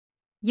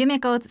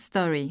Yumeko's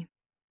story.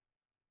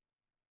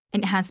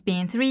 It has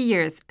been 3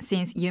 years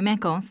since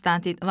Yumeko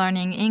started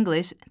learning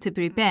English to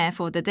prepare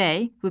for the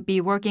day would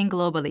be working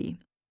globally.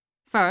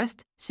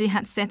 First, she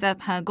had set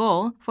up her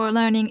goal for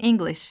learning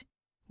English,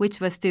 which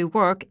was to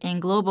work in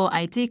global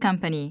IT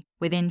company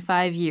within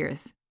 5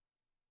 years.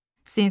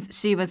 Since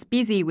she was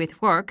busy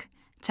with work,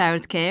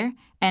 childcare,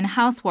 and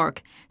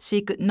housework,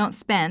 she could not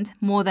spend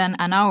more than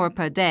an hour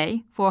per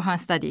day for her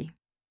study.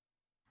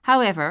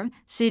 However,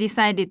 she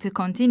decided to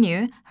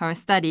continue her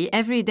study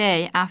every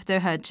day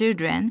after her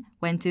children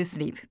went to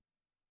sleep.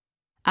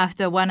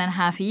 After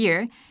 1.5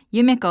 years,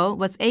 Yumeko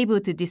was able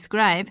to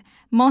describe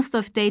most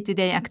of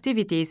day-to-day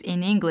activities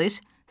in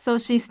English, so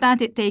she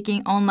started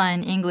taking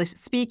online English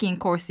speaking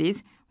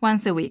courses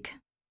once a week.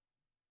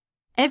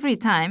 Every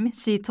time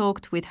she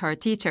talked with her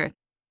teacher,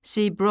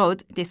 she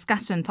brought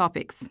discussion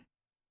topics.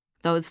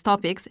 Those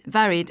topics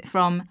varied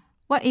from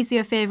 "What is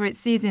your favorite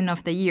season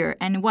of the year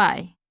and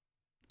why?"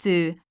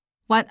 to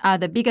 "What are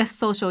the biggest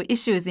social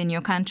issues in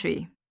your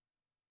country?"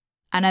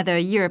 Another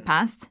year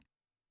passed.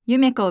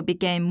 Yumeko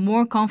became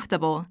more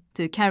comfortable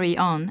to carry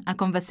on a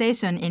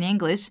conversation in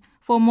English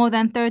for more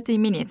than 30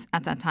 minutes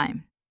at a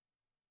time.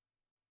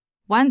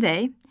 One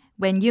day,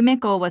 when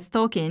Yumeko was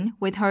talking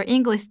with her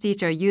English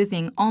teacher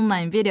using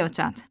online video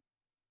chat,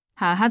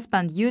 her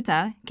husband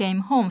Yuta came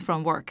home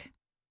from work.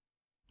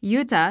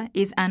 Yuta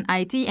is an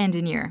IT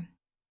engineer.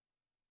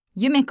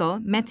 Yumeko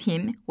met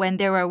him when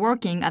they were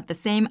working at the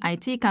same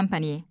IT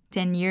company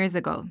 10 years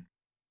ago.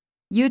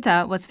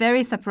 Yuta was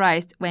very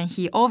surprised when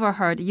he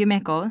overheard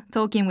Yumeko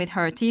talking with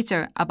her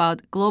teacher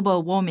about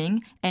global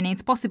warming and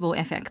its possible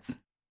effects.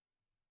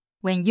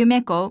 When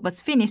Yumeko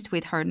was finished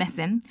with her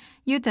lesson,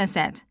 Yuta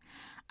said,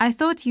 "I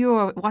thought you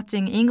were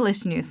watching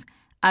English news.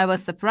 I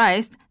was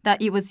surprised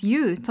that it was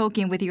you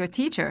talking with your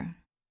teacher."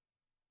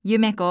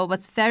 Yumeko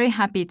was very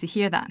happy to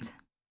hear that.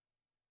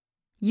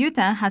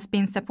 Yuta has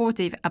been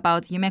supportive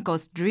about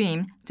Yumeko's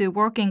dream to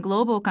work in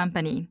global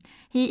company.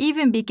 He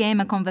even became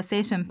a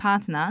conversation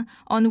partner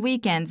on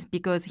weekends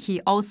because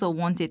he also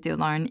wanted to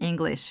learn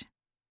English.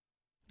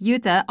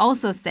 Yuta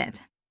also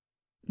said,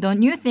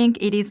 "Don't you think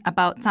it is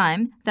about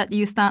time that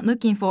you start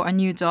looking for a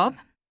new job?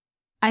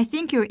 I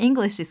think your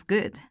English is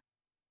good."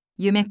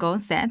 Yumeko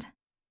said,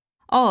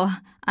 "Oh,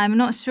 I'm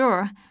not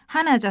sure.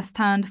 Hana just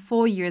turned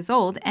 4 years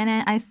old and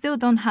I still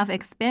don't have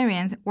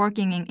experience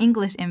working in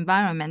English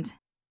environment."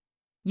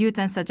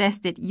 Yuta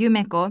suggested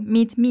Yumeko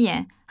meet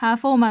Mie, her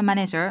former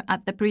manager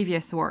at the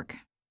previous work.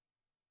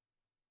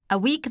 A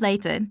week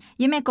later,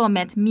 Yumeko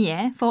met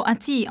Mie for a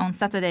tea on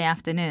Saturday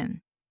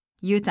afternoon.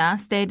 Yuta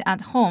stayed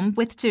at home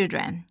with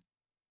children.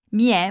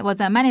 Mie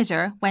was a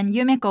manager when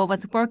Yumeko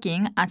was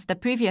working at the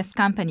previous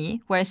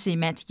company where she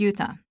met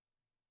Yuta.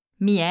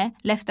 Mie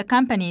left the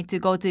company to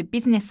go to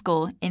business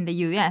school in the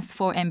US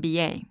for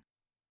MBA.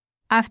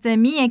 After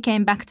Mie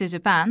came back to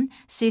Japan,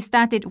 she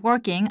started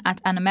working at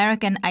an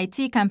American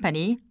IT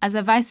company as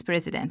a vice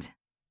president.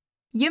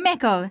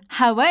 "Yumeko,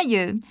 how are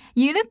you?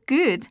 You look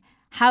good.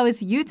 How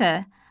is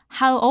Yuta?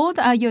 How old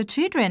are your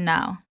children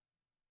now?"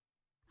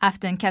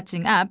 After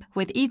catching up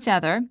with each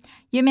other,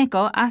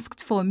 Yumeko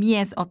asked for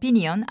Mie's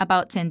opinion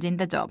about changing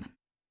the job.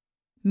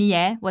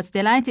 Mie was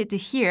delighted to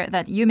hear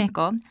that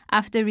Yumeko,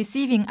 after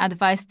receiving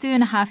advice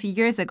 2.5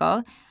 years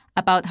ago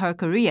about her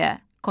career,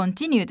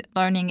 continued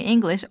learning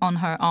English on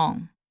her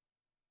own.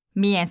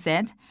 Mie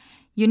said,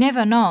 "You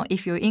never know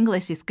if your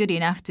English is good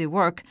enough to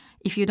work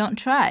if you don't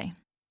try.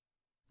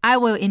 I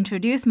will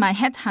introduce my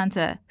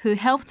headhunter who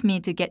helped me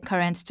to get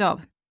current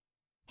job.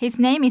 His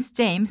name is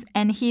James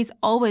and he's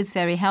always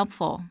very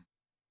helpful."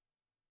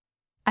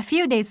 A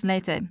few days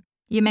later,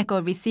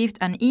 Yumeko received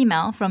an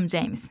email from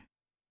James.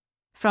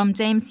 From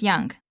James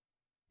Young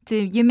to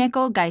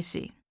Yumeko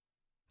Gaishi.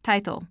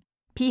 Title: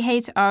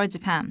 PHR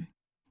Japan.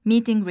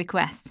 Meeting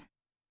request.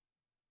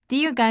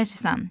 Dear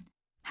Gaishi-san,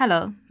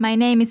 hello, my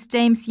name is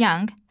James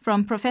Young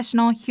from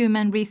Professional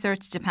Human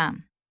Research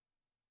Japan.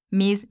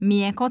 Ms.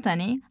 Mie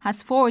Kotani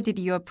has forwarded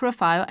your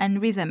profile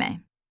and resume.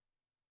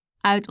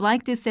 I would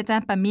like to set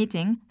up a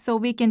meeting so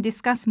we can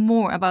discuss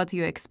more about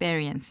your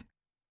experience.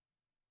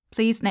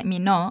 Please let me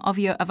know of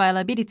your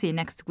availability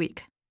next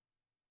week.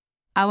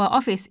 Our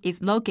office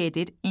is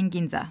located in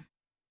Ginza.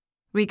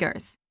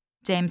 Regards,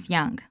 James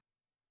Young.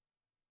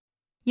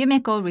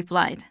 Yumeko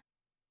replied.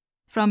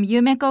 From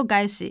Yumeko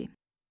Gaishi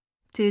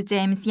to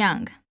James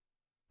Young.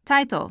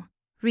 Title: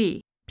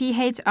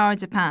 PHR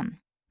Japan.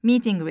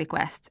 Meeting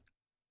request.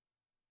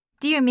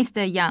 Dear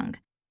Mr. Young,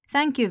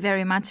 thank you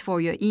very much for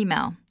your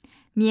email.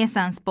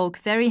 Mie-san spoke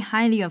very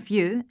highly of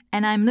you,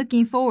 and I'm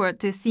looking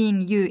forward to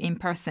seeing you in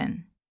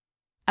person.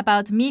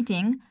 About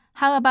meeting,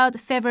 how about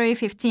February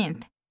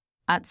 15th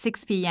at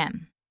 6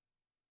 p.m.?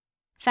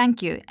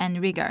 Thank you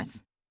and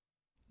regards.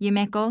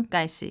 Yumeko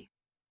Gaishi.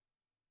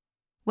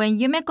 When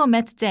Yumeko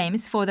met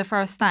James for the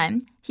first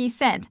time, he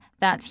said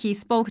that he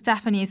spoke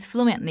Japanese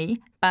fluently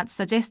but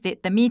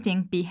suggested the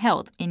meeting be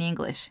held in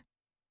English.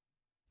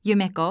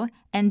 Yumeko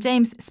and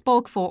James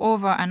spoke for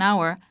over an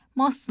hour,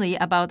 mostly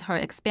about her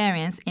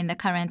experience in the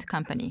current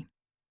company.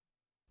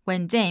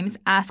 When James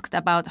asked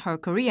about her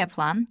career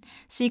plan,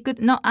 she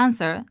could not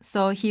answer,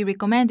 so he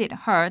recommended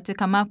her to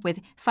come up with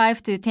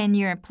 5 to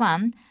 10-year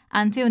plan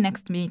until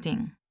next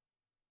meeting.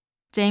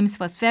 James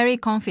was very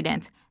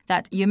confident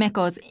that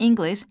Yumeko's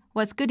English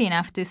was good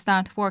enough to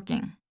start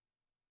working.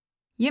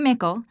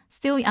 Yumeko,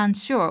 still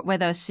unsure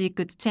whether she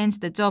could change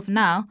the job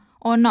now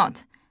or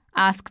not,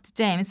 asked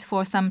James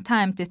for some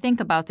time to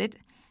think about it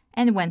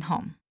and went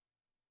home.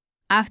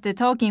 After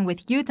talking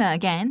with Yuta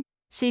again,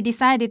 she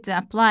decided to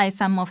apply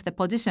some of the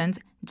positions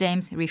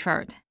James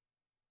referred.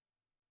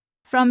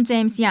 From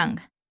James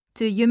Young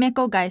to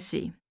Yumeko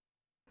Gaishi.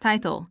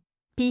 Title: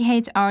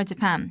 PHR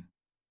Japan.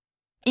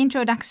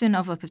 Introduction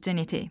of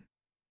Opportunity.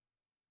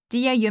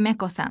 Dear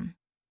Yumeko-san,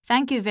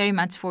 thank you very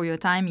much for your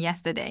time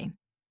yesterday.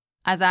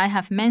 As I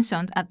have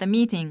mentioned at the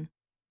meeting,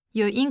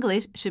 your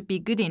English should be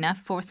good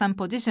enough for some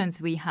positions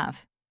we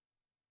have.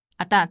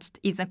 Attached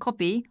is a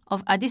copy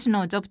of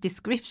additional job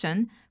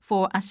description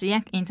for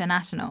Asiac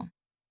International.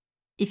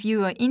 If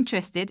you are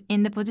interested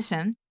in the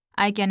position,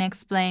 I can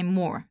explain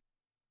more.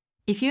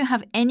 If you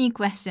have any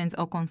questions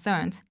or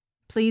concerns,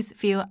 please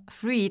feel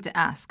free to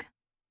ask.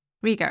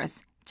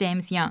 Regards,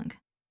 James Young.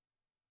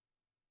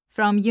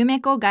 From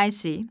Yumeko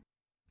Gaishi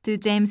to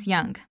James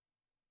Young.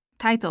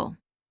 Title: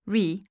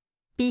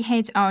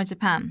 PHR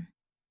Japan.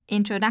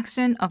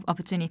 Introduction of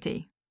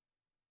Opportunity.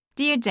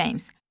 Dear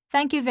James,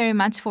 thank you very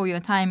much for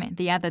your time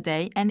the other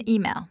day and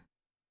email.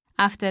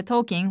 After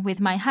talking with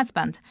my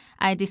husband,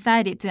 I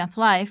decided to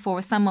apply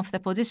for some of the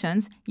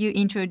positions you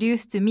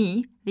introduced to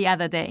me the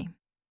other day.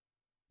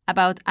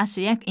 About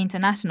Asiac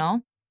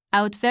International,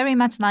 I would very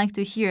much like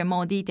to hear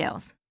more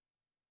details.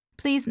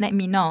 Please let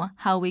me know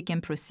how we can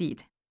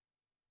proceed.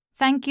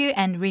 Thank you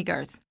and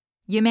regards,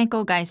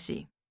 Yumeko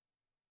Gaishi.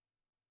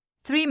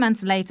 3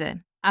 months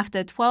later,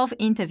 after 12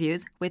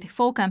 interviews with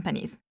 4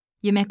 companies,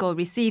 Yumeko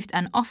received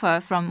an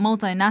offer from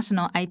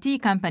multinational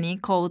IT company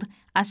called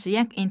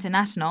Asiac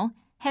International,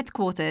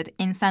 headquartered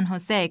in San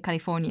Jose,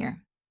 California.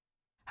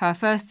 Her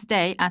first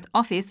day at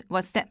office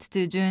was set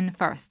to June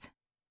 1st.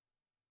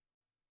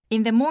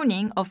 In the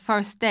morning of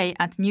first day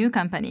at new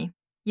company,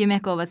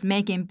 Yumeko was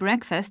making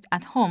breakfast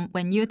at home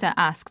when Yuta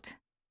asked,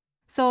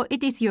 "So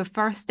it is your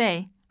first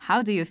day.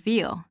 How do you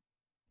feel?"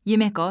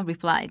 Yumeko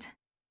replied,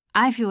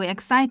 "I feel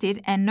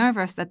excited and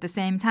nervous at the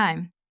same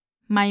time.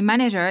 My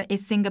manager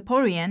is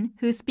Singaporean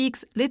who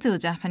speaks little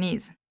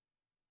Japanese.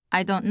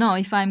 I don't know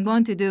if I'm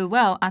going to do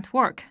well at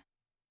work."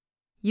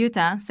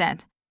 Yuta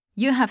said,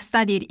 "You have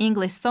studied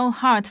English so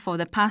hard for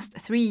the past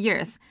 3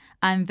 years.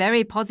 I'm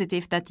very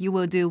positive that you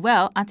will do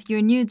well at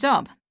your new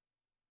job."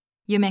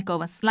 Yumeko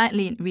was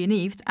slightly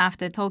relieved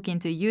after talking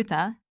to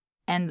Yuta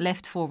and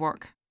left for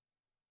work.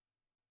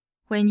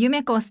 When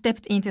Yumeko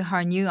stepped into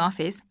her new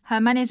office, her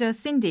manager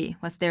Cindy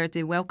was there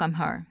to welcome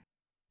her.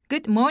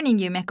 "Good morning,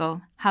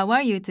 Yumeko. How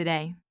are you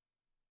today?"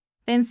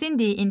 Then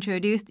Cindy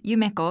introduced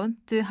Yumeko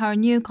to her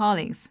new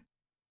colleagues.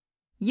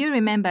 "You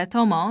remember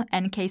Tomo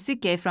and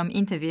Keisuke from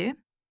interview?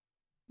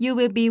 You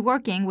will be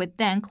working with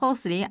them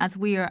closely as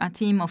we are a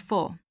team of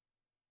 4.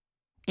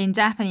 In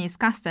Japanese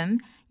custom,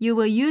 you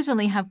will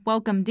usually have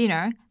welcome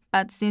dinner,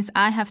 but since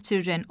I have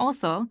children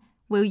also,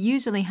 we'll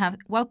usually have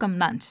welcome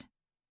lunch.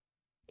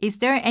 Is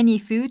there any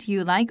food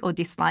you like or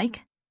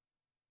dislike?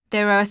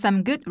 There are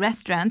some good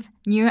restaurants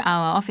near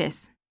our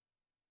office.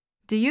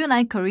 Do you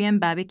like Korean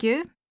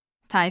barbecue,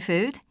 Thai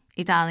food,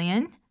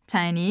 Italian,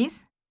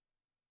 Chinese?"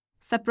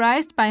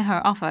 Surprised by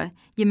her offer,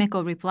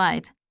 Yumeko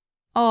replied,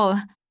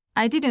 "Oh,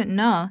 I didn't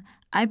know.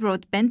 I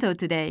brought bento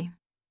today."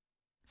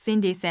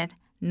 Cindy said,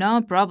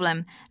 "No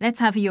problem. Let's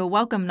have your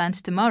welcome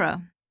lunch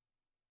tomorrow."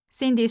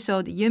 Cindy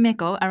showed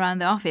Yumeko around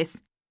the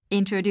office,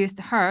 introduced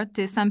her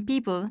to some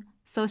people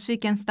so she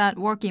can start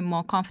working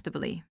more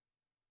comfortably.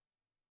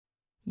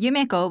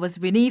 Yumeko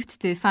was relieved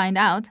to find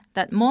out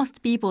that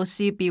most people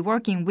she'd be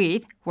working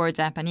with were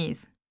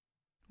Japanese.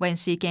 When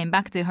she came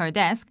back to her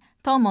desk,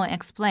 Tomo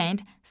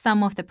explained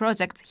some of the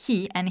projects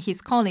he and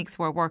his colleagues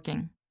were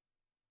working.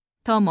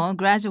 Tomo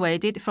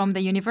graduated from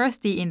the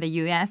university in the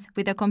US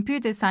with a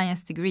computer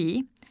science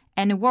degree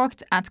and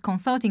worked at a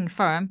consulting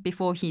firm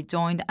before he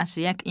joined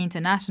Asiac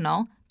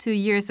International 2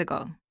 years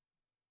ago.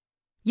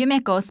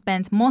 Yumeko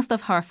spent most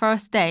of her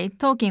first day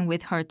talking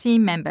with her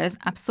team members,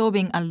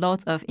 absorbing a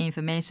lot of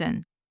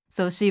information,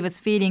 so she was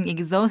feeling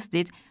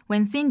exhausted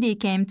when Cindy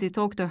came to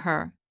talk to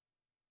her.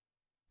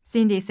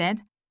 Cindy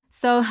said,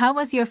 "So how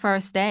was your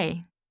first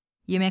day?"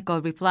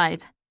 Yumeko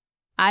replied,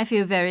 "I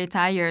feel very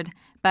tired,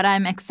 but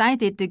I'm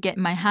excited to get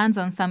my hands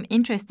on some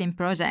interesting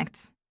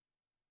projects."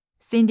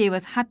 Cindy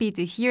was happy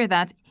to hear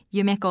that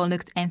Yumeko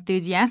looked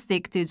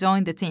enthusiastic to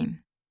join the team.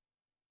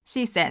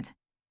 She said,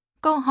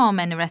 "Go home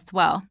and rest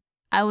well.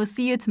 I will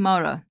see you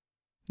tomorrow.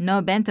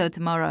 No bento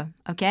tomorrow,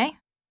 okay?"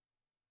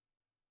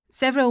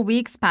 Several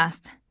weeks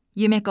passed.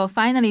 Yumeko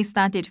finally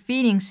started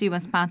feeling she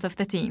was part of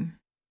the team.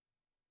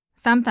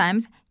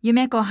 Sometimes,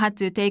 Yumeko had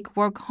to take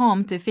work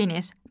home to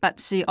finish,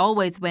 but she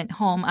always went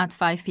home at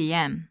 5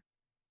 p.m.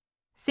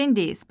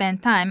 Cindy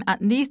spent time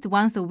at least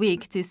once a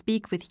week to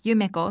speak with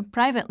Yumeko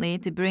privately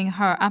to bring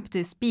her up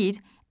to speed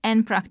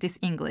and practice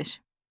English.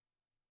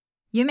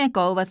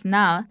 Yumeko was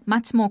now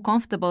much more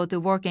comfortable to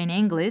work in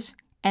English,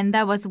 and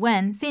that was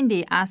when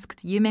Cindy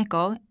asked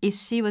Yumeko if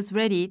she was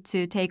ready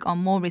to take on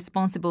more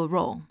responsible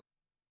role.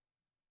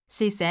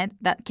 She said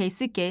that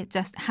Keisuke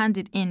just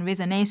handed in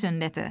resignation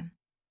letter.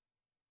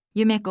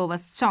 Yumeko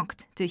was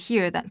shocked to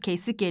hear that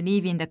Keisuke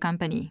leaving the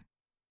company.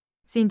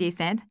 Cindy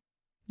said,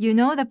 "You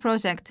know the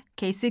project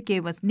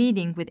Keisuke was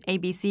leading with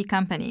ABC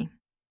Company.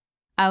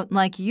 I would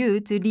like you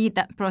to lead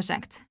that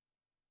project.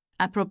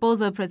 A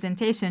proposal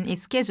presentation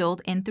is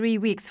scheduled in 3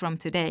 weeks from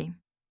today.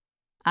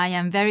 I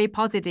am very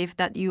positive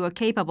that you are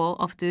capable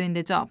of doing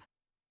the job."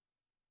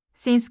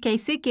 Since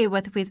Keisuke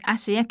was with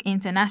Ashiyek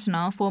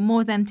International for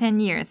more than 10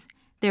 years,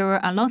 there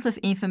were a lot of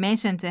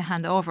information to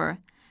hand over,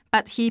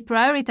 but he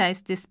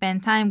prioritized to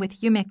spend time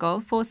with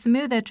Yumeko for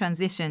smoother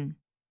transition.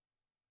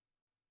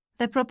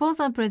 The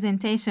proposal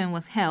presentation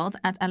was held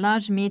at a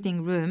large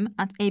meeting room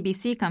at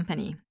ABC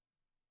Company.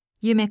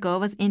 Yumeko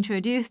was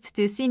introduced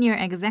to senior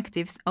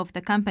executives of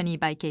the company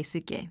by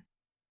Keisuke.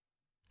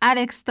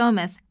 "Alex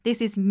Thomas,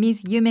 this is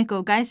Ms.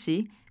 Yumeko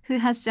Gaishi, who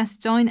has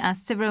just joined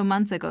us several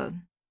months ago.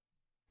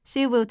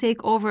 She will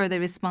take over the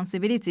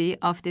responsibility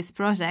of this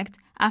project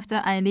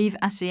after I leave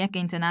Ashiyek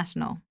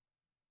International.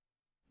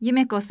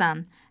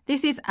 Yumeko-san,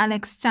 this is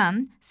Alex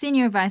Chan,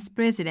 Senior Vice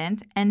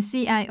President and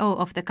CIO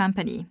of the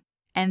company,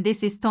 and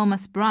this is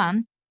Thomas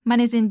Brown,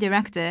 Managing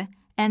Director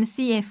and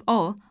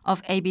CFO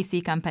of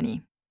ABC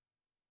Company."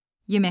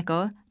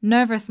 Yumeko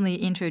nervously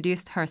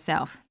introduced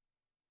herself.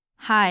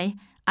 "Hi,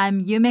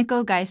 I'm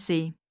Yumeko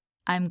Gaishi.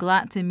 I'm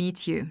glad to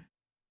meet you."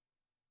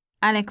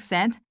 Alex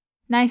said,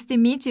 "Nice to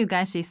meet you,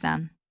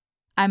 Gaishi-san.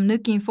 I'm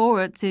looking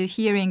forward to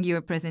hearing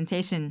your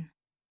presentation."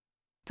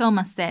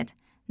 Thomas said,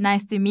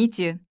 "Nice to meet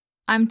you.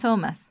 I'm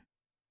Thomas."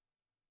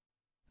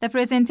 The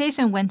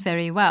presentation went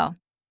very well.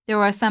 There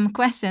were some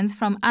questions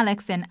from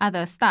Alex and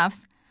other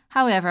staffs.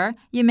 However,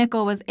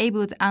 Yumeko was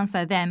able to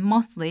answer them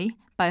mostly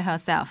by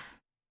herself.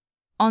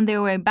 On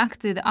their way back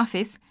to the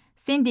office,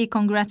 Cindy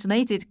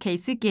congratulated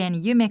Keisuke and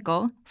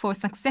Yumeko for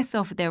success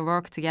of their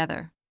work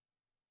together.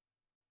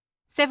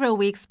 Several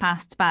weeks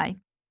passed by.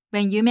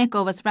 When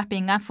Yumeko was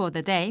wrapping up for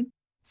the day,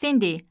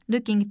 Cindy,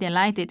 looking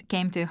delighted,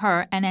 came to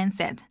her and then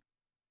said,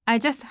 "I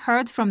just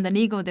heard from the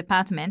legal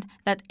department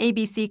that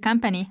ABC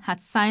Company had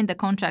signed the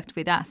contract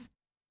with us.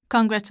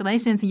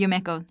 Congratulations,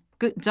 Yumeko.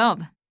 Good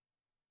job."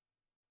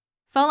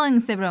 Following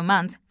several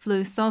months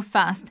flew so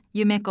fast,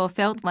 Yumeko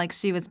felt like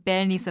she was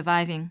barely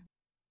surviving.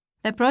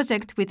 The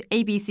project with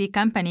ABC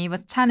Company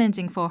was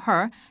challenging for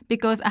her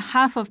because a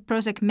half of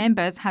project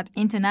members had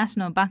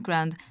international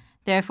background,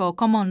 therefore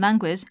common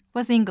language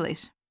was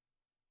English.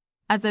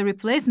 As a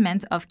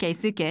replacement of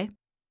Keisuke,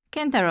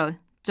 Kentaro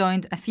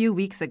joined a few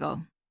weeks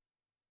ago.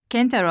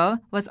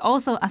 Kentaro was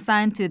also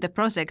assigned to the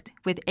project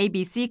with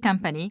ABC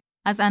Company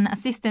as an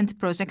assistant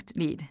project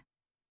lead.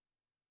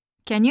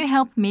 "Can you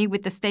help me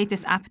with the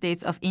status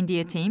updates of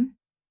India team?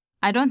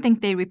 I don't think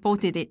they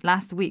reported it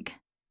last week."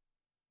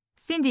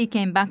 Cindy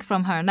came back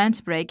from her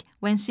lunch break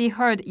when she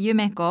heard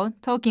Yumeko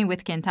talking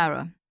with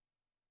Kentaro.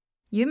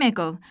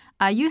 "Yumeko,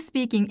 are you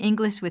speaking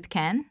English with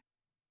Ken?"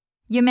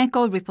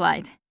 Yumeko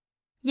replied,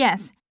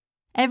 "Yes.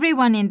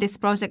 Everyone in this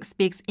project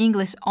speaks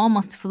English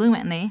almost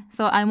fluently,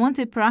 so I want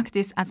to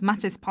practice as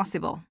much as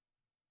possible."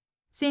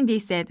 Cindy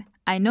said,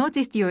 "I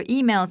noticed your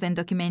emails and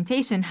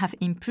documentation have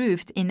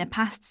improved in the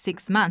past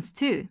 6 months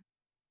too.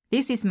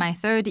 This is my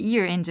 3rd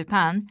year in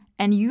Japan,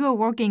 and you are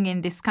working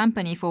in this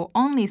company for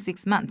only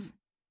 6 months.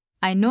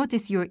 I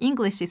notice your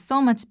English is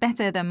so much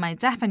better than my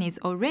Japanese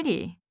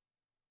already."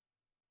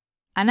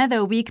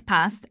 Another week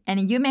passed, and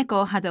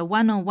Yumeko had a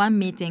one-on-one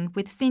meeting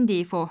with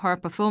Cindy for her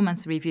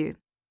performance review.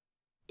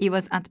 It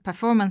was at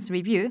performance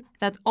review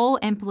that all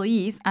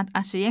employees at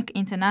Ashiyek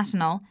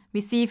International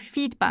receive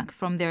feedback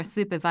from their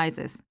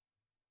supervisors.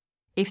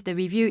 If the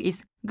review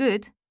is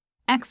good,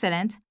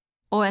 excellent,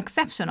 or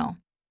exceptional,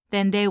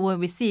 then they will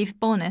receive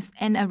bonus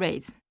and a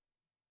raise.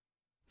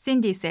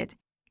 Cindy said,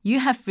 "You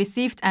have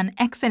received an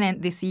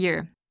excellent this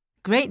year.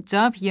 Great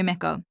job,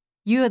 Yumeko.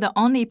 You are the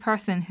only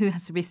person who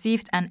has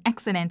received an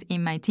excellent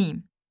in my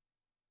team."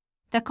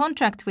 The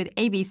contract with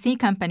ABC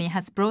Company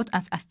has brought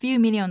us a few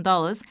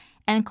 $1,000,000,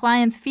 and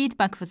clients'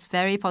 feedback was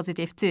very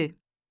positive too.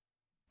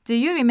 Do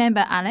you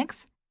remember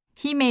Alex?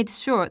 He made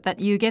sure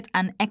that you get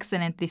an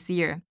excellent this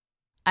year.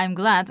 I'm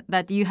glad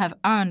that you have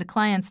earned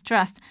clients'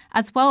 trust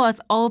as well as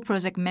all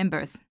project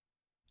members.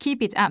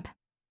 Keep it up.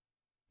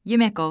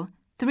 Yumeko,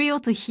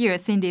 thrilled to hear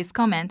Cindy's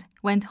comment,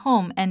 went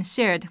home and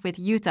shared with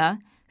Yuta,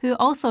 who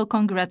also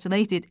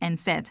congratulated and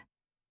said,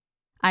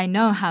 "I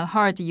know how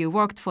hard you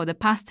worked for the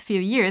past few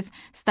years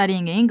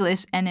studying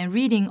English and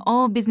reading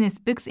all business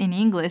books in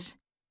English.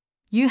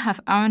 You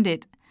have earned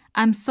it.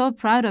 I'm so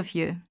proud of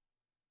you."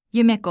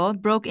 Yumeko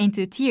broke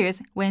into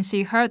tears when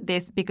she heard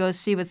this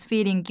because she was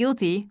feeling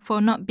guilty for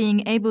not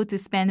being able to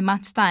spend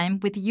much time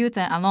with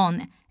Yuta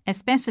alone,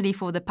 especially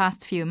for the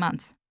past few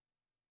months.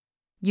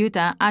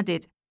 Yuta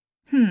added,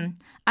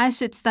 I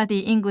should study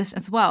English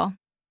as well.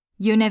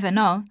 You never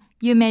know,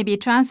 you may be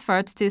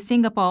transferred to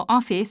Singapore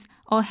office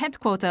or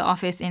headquarter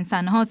office in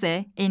San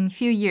Jose in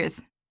few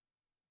years."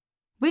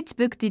 Which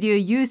book did you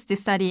use to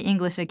study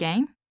English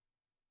again?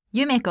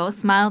 Yumeko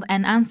smiled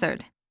and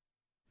answered,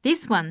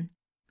 This one,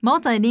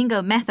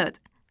 Multilingual Method,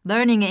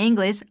 Learning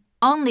English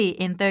Only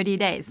in 30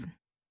 Days.